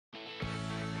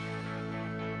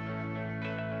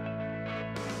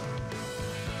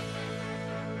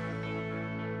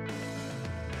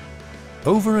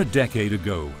Over a decade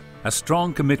ago, a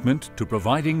strong commitment to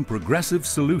providing progressive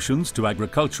solutions to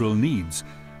agricultural needs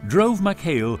drove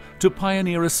McHale to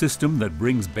pioneer a system that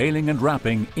brings baling and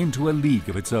wrapping into a league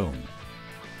of its own.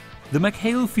 The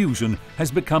McHale Fusion has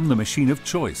become the machine of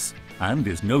choice and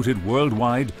is noted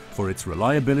worldwide for its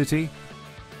reliability,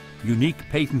 unique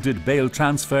patented bale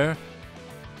transfer,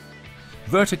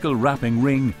 vertical wrapping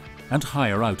ring and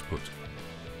higher output.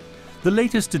 The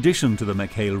latest addition to the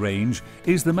McHale range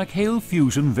is the McHale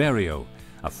Fusion Vario,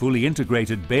 a fully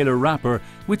integrated baler wrapper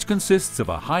which consists of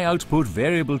a high-output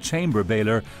variable chamber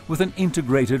baler with an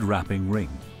integrated wrapping ring.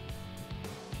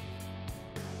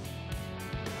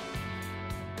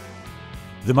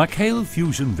 The McHale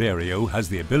Fusion Vario has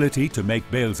the ability to make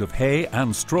bales of hay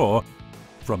and straw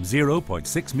from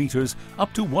 0.6 meters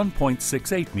up to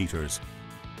 1.68 meters.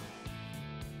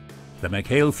 The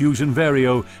McHale Fusion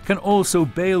Vario can also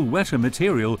bale wetter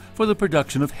material for the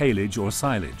production of haylage or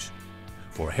silage.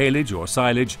 For haylage or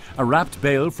silage, a wrapped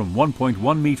bale from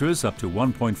 1.1 meters up to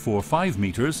 1.45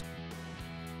 meters.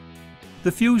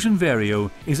 The Fusion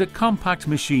Vario is a compact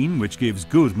machine which gives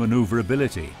good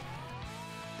maneuverability.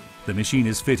 The machine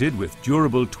is fitted with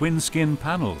durable twin-skin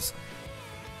panels.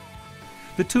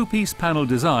 The two-piece panel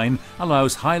design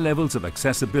allows high levels of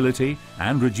accessibility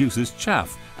and reduces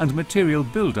chaff and material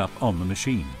build-up on the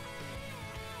machine.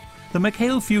 The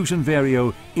McHale Fusion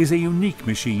Vario is a unique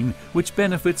machine which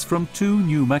benefits from two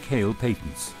new McHale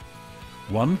patents.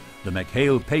 One, the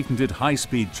McHale patented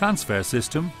high-speed transfer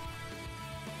system.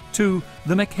 Two,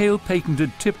 the McHale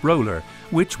patented tip roller,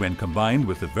 which when combined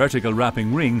with the vertical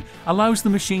wrapping ring allows the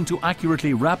machine to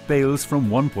accurately wrap bales from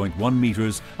 1.1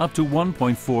 meters up to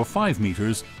 1.45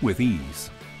 meters with ease.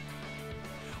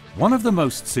 One of the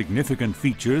most significant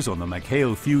features on the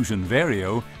McHale Fusion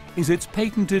Vario is its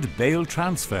patented bale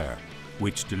transfer,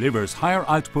 which delivers higher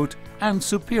output and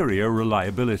superior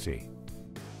reliability.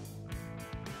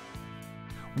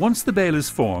 Once the bale is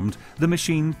formed, the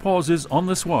machine pauses on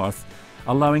the swath,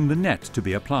 allowing the net to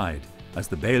be applied. As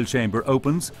the bale chamber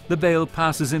opens, the bale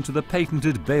passes into the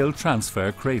patented bale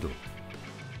transfer cradle.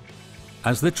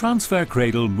 As the transfer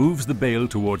cradle moves the bale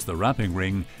towards the wrapping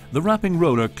ring, the wrapping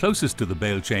roller closest to the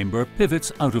bale chamber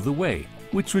pivots out of the way,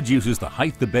 which reduces the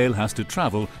height the bale has to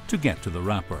travel to get to the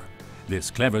wrapper.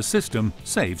 This clever system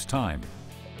saves time.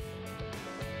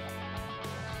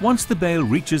 Once the bale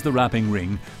reaches the wrapping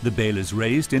ring, the bale is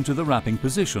raised into the wrapping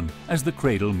position as the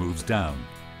cradle moves down.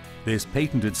 This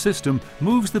patented system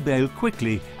moves the bale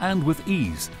quickly and with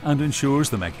ease and ensures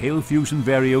the McHale Fusion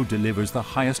Vario delivers the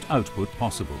highest output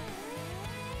possible.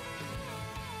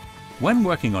 When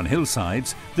working on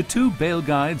hillsides, the two bale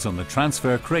guides on the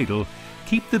transfer cradle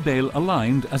keep the bale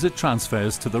aligned as it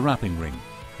transfers to the wrapping ring.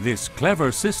 This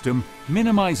clever system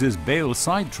minimizes bale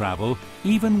side travel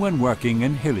even when working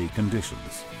in hilly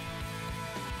conditions.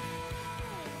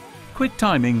 Quick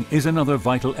timing is another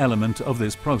vital element of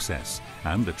this process,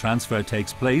 and the transfer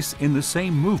takes place in the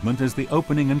same movement as the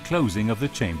opening and closing of the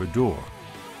chamber door.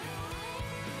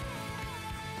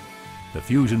 The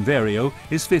Fusion Vario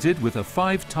is fitted with a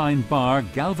 5-tine bar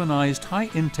galvanized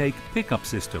high-intake pickup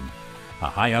system. A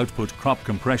high-output crop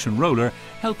compression roller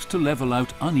helps to level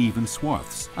out uneven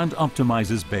swaths and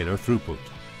optimizes baler throughput.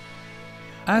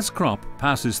 As crop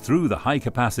passes through the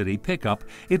high-capacity pickup,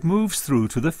 it moves through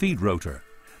to the feed rotor.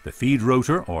 The feed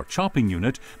rotor or chopping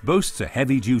unit boasts a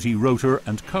heavy-duty rotor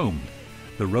and comb.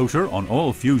 The rotor on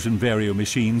all Fusion Vario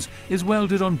machines is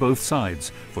welded on both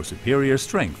sides for superior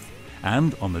strength,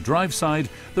 and on the drive side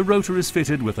the rotor is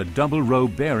fitted with a double row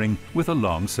bearing with a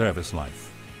long service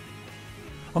life.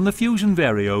 On the Fusion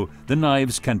Vario, the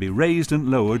knives can be raised and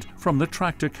lowered from the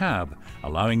tractor cab,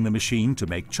 allowing the machine to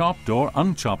make chopped or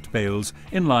unchopped bales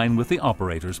in line with the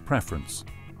operator's preference.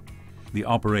 The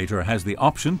operator has the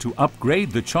option to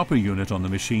upgrade the chopper unit on the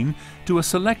machine to a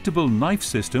selectable knife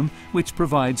system which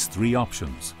provides 3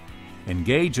 options: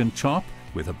 engage and chop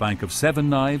with a bank of 7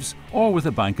 knives or with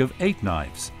a bank of 8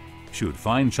 knives. Should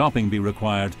fine chopping be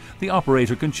required, the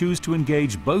operator can choose to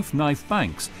engage both knife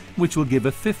banks, which will give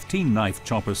a 15-knife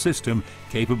chopper system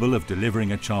capable of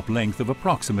delivering a chop length of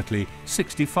approximately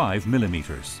 65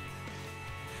 millimeters.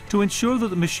 To ensure that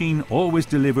the machine always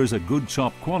delivers a good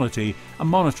chop quality, a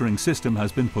monitoring system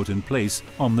has been put in place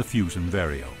on the Fusion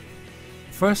Vario.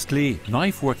 Firstly,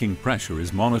 knife working pressure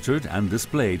is monitored and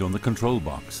displayed on the control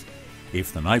box.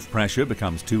 If the knife pressure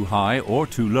becomes too high or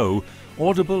too low,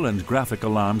 audible and graphic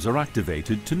alarms are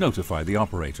activated to notify the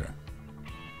operator.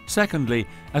 Secondly,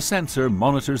 a sensor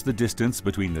monitors the distance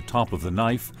between the top of the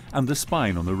knife and the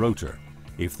spine on the rotor.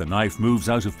 If the knife moves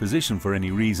out of position for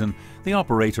any reason, the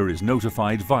operator is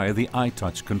notified via the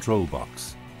iTouch control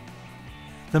box.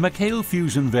 The McHale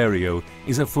Fusion Vario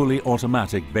is a fully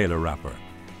automatic baler wrapper.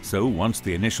 So once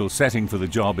the initial setting for the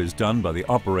job is done by the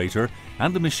operator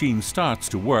and the machine starts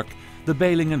to work, the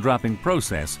baling and wrapping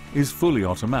process is fully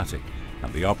automatic,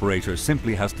 and the operator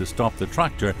simply has to stop the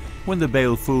tractor when the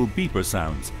bale full beeper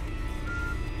sounds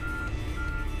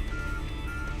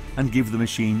and give the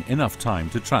machine enough time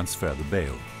to transfer the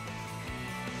bale.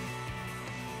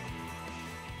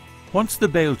 Once the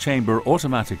bale chamber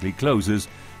automatically closes,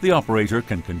 the operator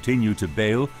can continue to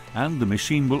bale and the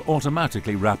machine will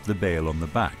automatically wrap the bale on the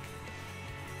back.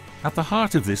 At the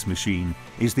heart of this machine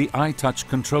is the iTouch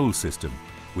control system,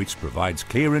 which provides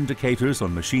clear indicators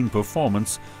on machine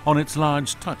performance on its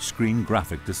large touchscreen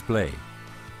graphic display.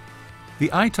 The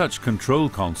iTouch control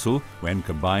console, when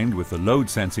combined with the load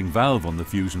sensing valve on the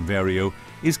Fusion Vario,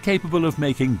 is capable of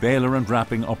making baler and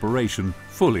wrapping operation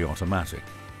fully automatic.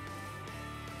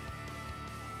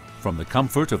 From the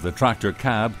comfort of the tractor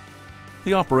cab,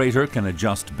 the operator can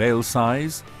adjust bale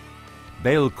size,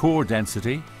 bale core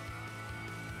density,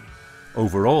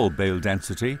 overall bale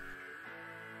density,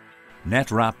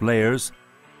 net wrap layers,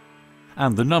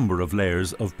 and the number of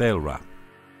layers of bale wrap.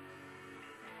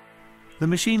 The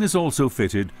machine is also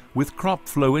fitted with crop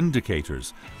flow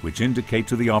indicators, which indicate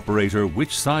to the operator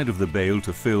which side of the bale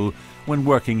to fill when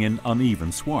working in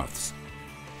uneven swaths.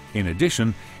 In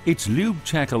addition, its lube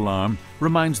check alarm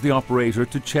reminds the operator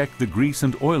to check the grease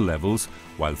and oil levels,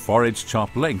 while forage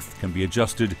chop length can be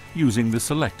adjusted using the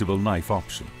selectable knife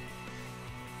option.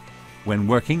 When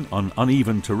working on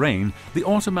uneven terrain, the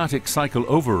automatic cycle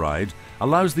override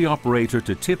allows the operator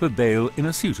to tip a bale in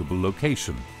a suitable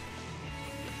location.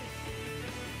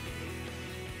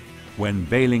 When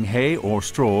baling hay or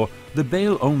straw, the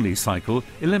bale-only cycle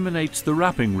eliminates the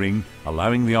wrapping ring,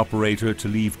 allowing the operator to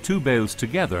leave two bales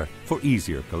together for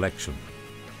easier collection.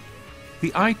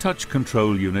 The iTouch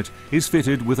control unit is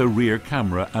fitted with a rear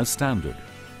camera as standard.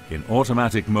 In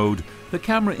automatic mode, the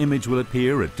camera image will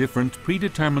appear at different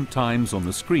predetermined times on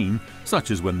the screen,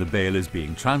 such as when the bale is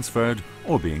being transferred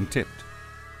or being tipped.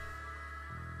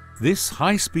 This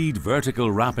high-speed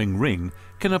vertical wrapping ring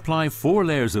can apply 4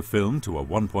 layers of film to a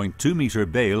 1.2 meter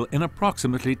bale in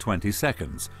approximately 20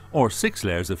 seconds, or 6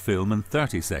 layers of film in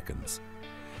 30 seconds.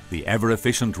 The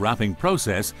ever-efficient wrapping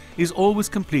process is always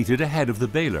completed ahead of the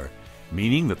baler,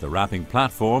 meaning that the wrapping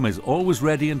platform is always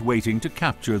ready and waiting to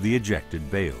capture the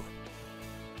ejected bale.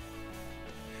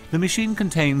 The machine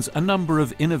contains a number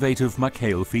of innovative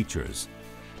McHale features.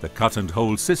 The cut and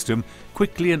hold system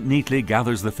quickly and neatly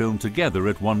gathers the film together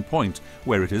at one point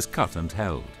where it is cut and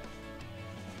held.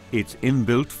 Its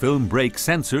inbuilt film break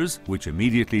sensors, which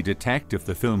immediately detect if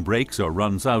the film breaks or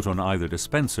runs out on either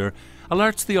dispenser,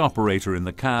 alerts the operator in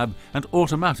the cab and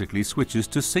automatically switches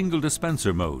to single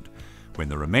dispenser mode. When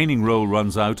the remaining roll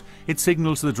runs out, it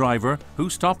signals the driver, who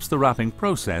stops the wrapping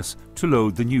process, to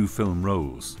load the new film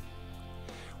rolls.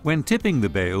 When tipping the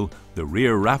bale, the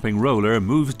rear wrapping roller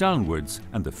moves downwards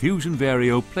and the Fusion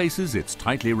Vario places its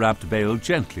tightly wrapped bale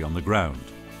gently on the ground.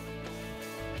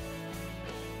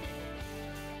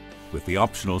 With the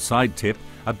optional side tip,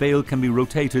 a bale can be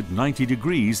rotated 90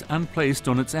 degrees and placed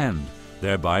on its end,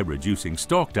 thereby reducing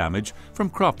stalk damage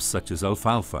from crops such as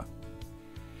alfalfa.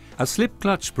 A slip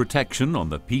clutch protection on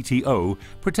the PTO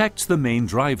protects the main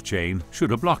drive chain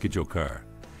should a blockage occur.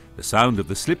 The sound of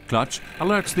the slip clutch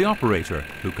alerts the operator,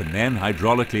 who can then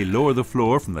hydraulically lower the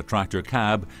floor from the tractor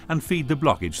cab and feed the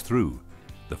blockage through.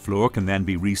 The floor can then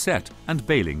be reset and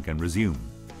baling can resume.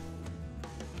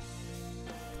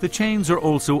 The chains are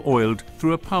also oiled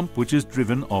through a pump which is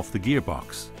driven off the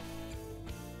gearbox.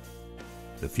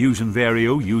 The Fusion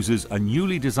Vario uses a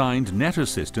newly designed netter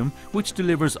system which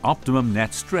delivers optimum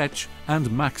net stretch and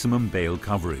maximum bale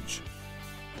coverage.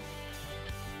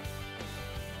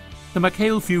 The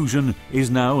McHale Fusion is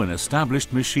now an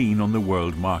established machine on the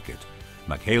world market.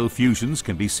 McHale Fusions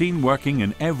can be seen working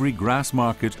in every grass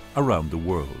market around the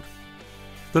world.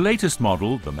 The latest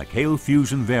model, the McHale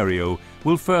Fusion Vario,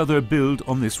 will further build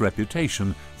on this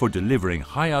reputation for delivering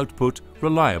high-output,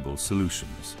 reliable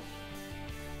solutions.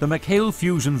 The McHale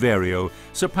Fusion Vario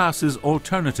surpasses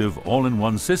alternative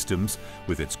all-in-one systems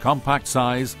with its compact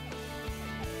size,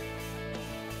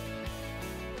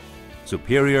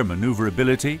 superior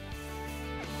maneuverability,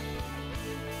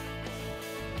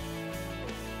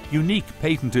 unique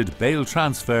patented bale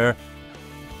transfer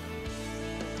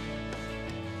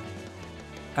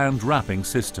and wrapping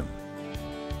system,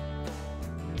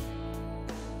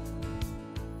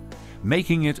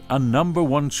 making it a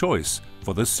 #1 choice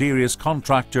for the serious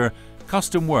contractor,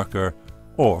 custom worker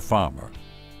or farmer.